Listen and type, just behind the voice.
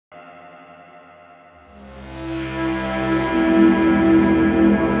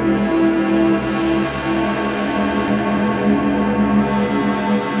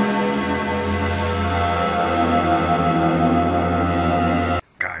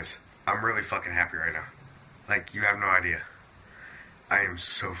I'm really fucking happy right now. Like, you have no idea. I am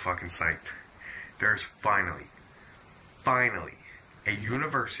so fucking psyched. There's finally, a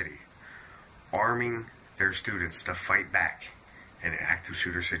university arming their students to fight back in an active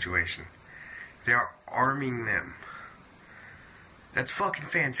shooter situation. They are arming them. That's fucking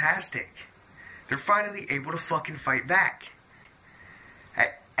fantastic. They're finally able to fucking fight back.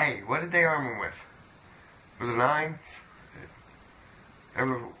 Hey, what did they arm them with? Was it 9?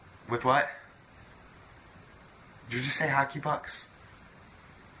 With what? Did you just say hockey pucks?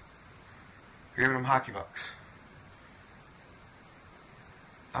 You're giving them hockey pucks.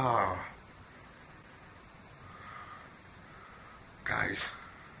 Oh. Guys.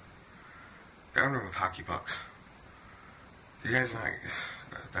 They're armed with hockey pucks. You guys know,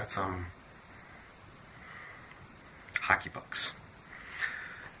 that's, hockey pucks.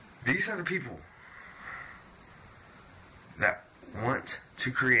 These are the people that want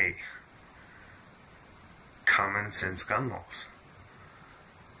to create common sense gun laws.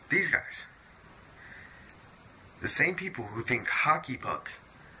 These guys. The same people who think hockey puck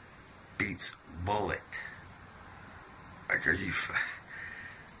beats bullet. Like, are you...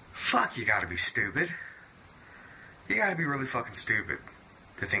 Fuck, you gotta be stupid. You gotta be really fucking stupid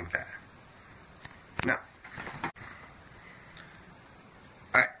to think that. No.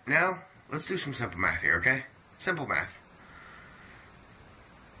 Alright, now, let's do some simple math here, okay? Simple math.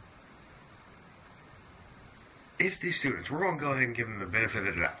 If these students, we're going to go ahead and give them the benefit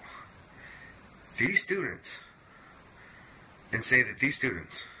of the doubt. These students, and say that these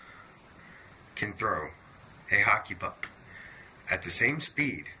students can throw a hockey puck at the same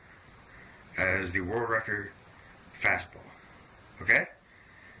speed as the world record fastball. Okay?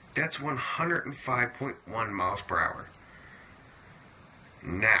 That's 105.1 miles per hour.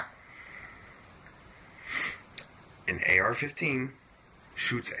 Now, an AR-15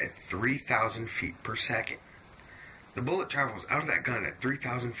 shoots at 3,000 feet per second. The bullet travels out of that gun at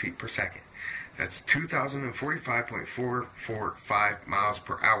 3,000 feet per second. That's 2,045.445 miles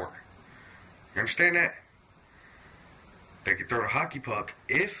per hour. You understand that? They could throw a hockey puck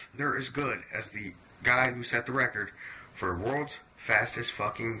if they're as good as the guy who set the record for the world's fastest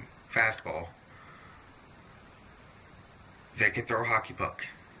fucking fastball. They can throw a hockey puck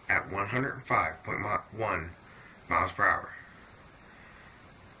at 105.1 miles per hour.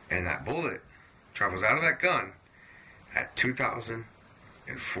 And that bullet travels out of that gun at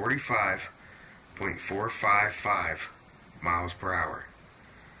 2,045.455 miles per hour.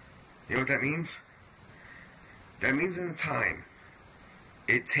 You know what that means? That means in the time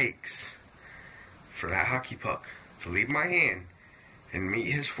it takes for that hockey puck to leave my hand and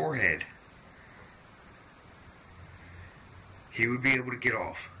meet his forehead, he would be able to get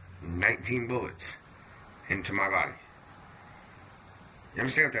off 19 bullets into my body. You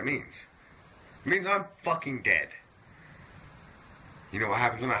understand what that means? It means I'm fucking dead. You know what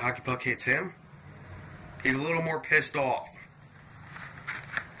happens when that hockey puck hits him? He's a little more pissed off.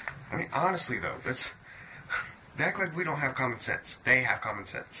 I mean, honestly though, they act like we don't have common sense. They have common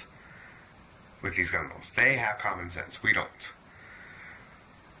sense with these gun laws. They have common sense. We don't.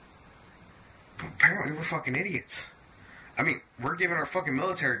 But apparently we're fucking idiots. I mean, we're giving our fucking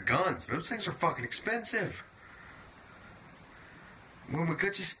military guns. Those things are fucking expensive. When we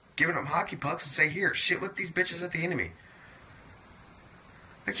could just give them hockey pucks and say, here, shit whip these bitches at the enemy.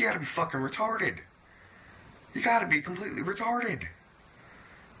 Like, you gotta be fucking retarded. You gotta be completely retarded.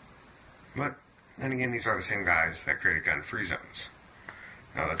 But then again, these are the same guys that created gun-free zones.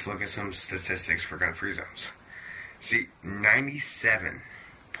 Now let's look at some statistics for gun-free zones. See,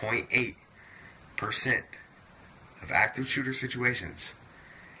 97.8% of active shooter situations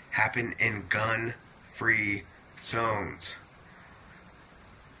happen in gun-free zones.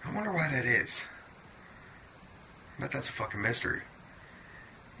 I wonder why that is. I bet that's a fucking mystery.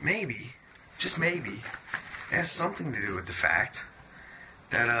 Maybe, just maybe, it has something to do with the fact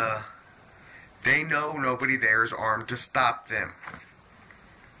that, they know nobody there is armed to stop them.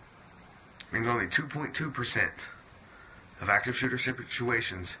 It means only 2.2% of active shooter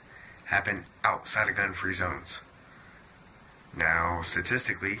situations happen outside of gun-free zones. Now,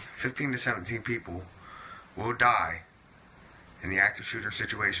 statistically, 15 to 17 people will die in the active shooter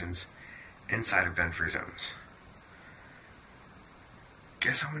situations inside of gun-free zones.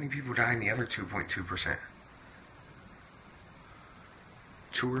 Guess how many people die in the other 2.2%?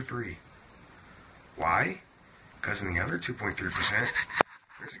 2 or 3. Why? Because in the other 2.3%,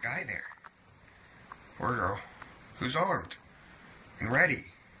 there's a guy there. Or a girl who's armed and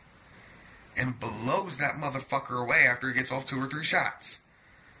ready and blows that motherfucker away after he gets off 2 or 3 shots.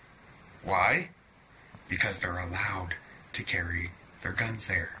 Why? Because they're allowed to carry their guns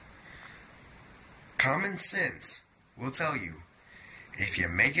there. Common sense will tell you, if you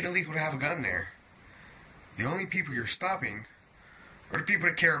make it illegal to have a gun there, the only people you're stopping are the people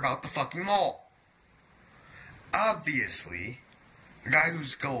that care about the fucking law. Obviously, the guy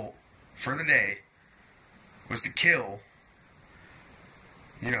whose goal for the day was to kill,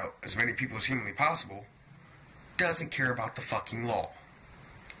 as many people as humanly possible, doesn't care about the fucking law.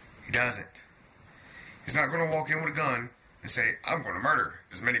 He doesn't. He's not going to walk in with a gun and say, I'm going to murder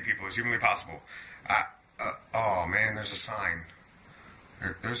as many people as humanly possible. Oh man, there's a sign.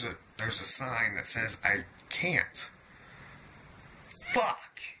 There's a sign that says I can't.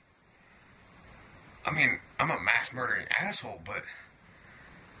 Fuck. I mean, I'm a mass murdering asshole, but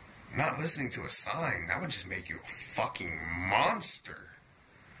not listening to a sign, that would just make you a fucking monster.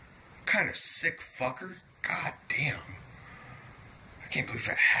 Kind of sick fucker. God damn. I can't believe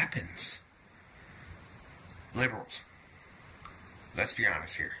that happens. Liberals, let's be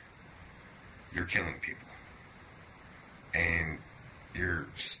honest here. You're killing people. And you're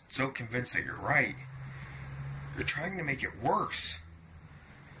so convinced that you're right, you're trying to make it worse.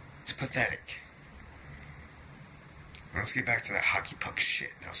 It's pathetic. Let's get back to that hockey puck shit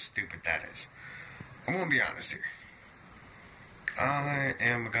and how stupid that is. I'm gonna be honest here. I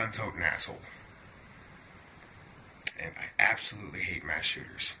am a gun-toting asshole. And I absolutely hate mass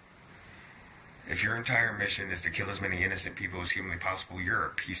shooters. If your entire mission is to kill as many innocent people as humanly possible, you're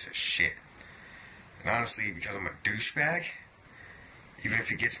a piece of shit. And honestly, because I'm a douchebag, even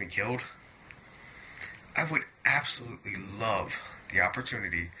if it gets me killed, I would absolutely love the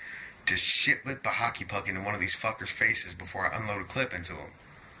opportunity to shit with the hockey puck into one of these fuckers' faces before I unload a clip into them.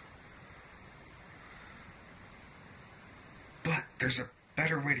 But there's a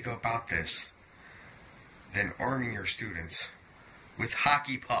better way to go about this than arming your students with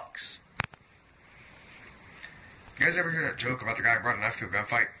hockey pucks. You guys ever hear that joke about the guy who brought a knife to a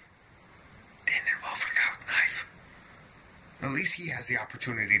gunfight? Didn't end well for the guy with the knife. At least he has the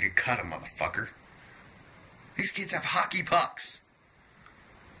opportunity to cut a motherfucker. These kids have hockey pucks.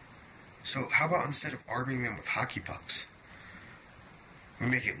 So how about instead of arming them with hockey pucks, we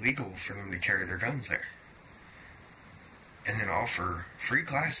make it legal for them to carry their guns there? And then offer free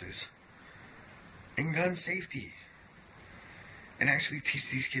classes in gun safety. And actually teach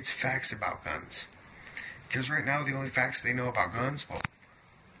these kids facts about guns. Because right now the only facts they know about guns,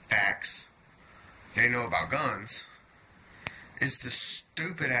 facts they know about guns, is the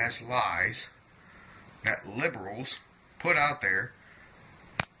stupid ass lies that liberals put out there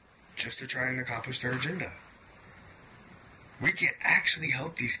just to try and accomplish their agenda. We can actually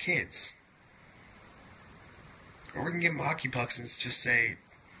help these kids. Or we can give them hockey pucks and just say,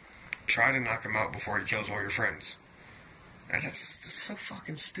 try to knock him out before he kills all your friends. And that's so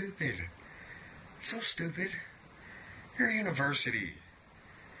fucking stupid. It's so stupid. You're a university.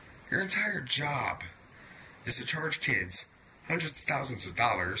 Your entire job is to charge kids hundreds of thousands of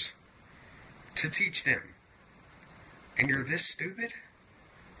dollars to teach them. And you're this stupid?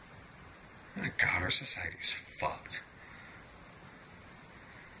 Oh my God, our society's fucked.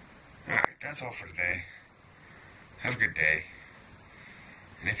 Alright, that's all for today. Have a good day.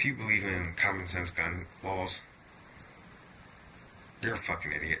 And if you believe in common sense gun laws, you're a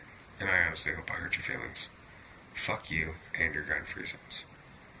fucking idiot. And I honestly hope I hurt your feelings. Fuck you and your gun-free zones.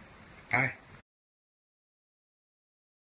 Bye.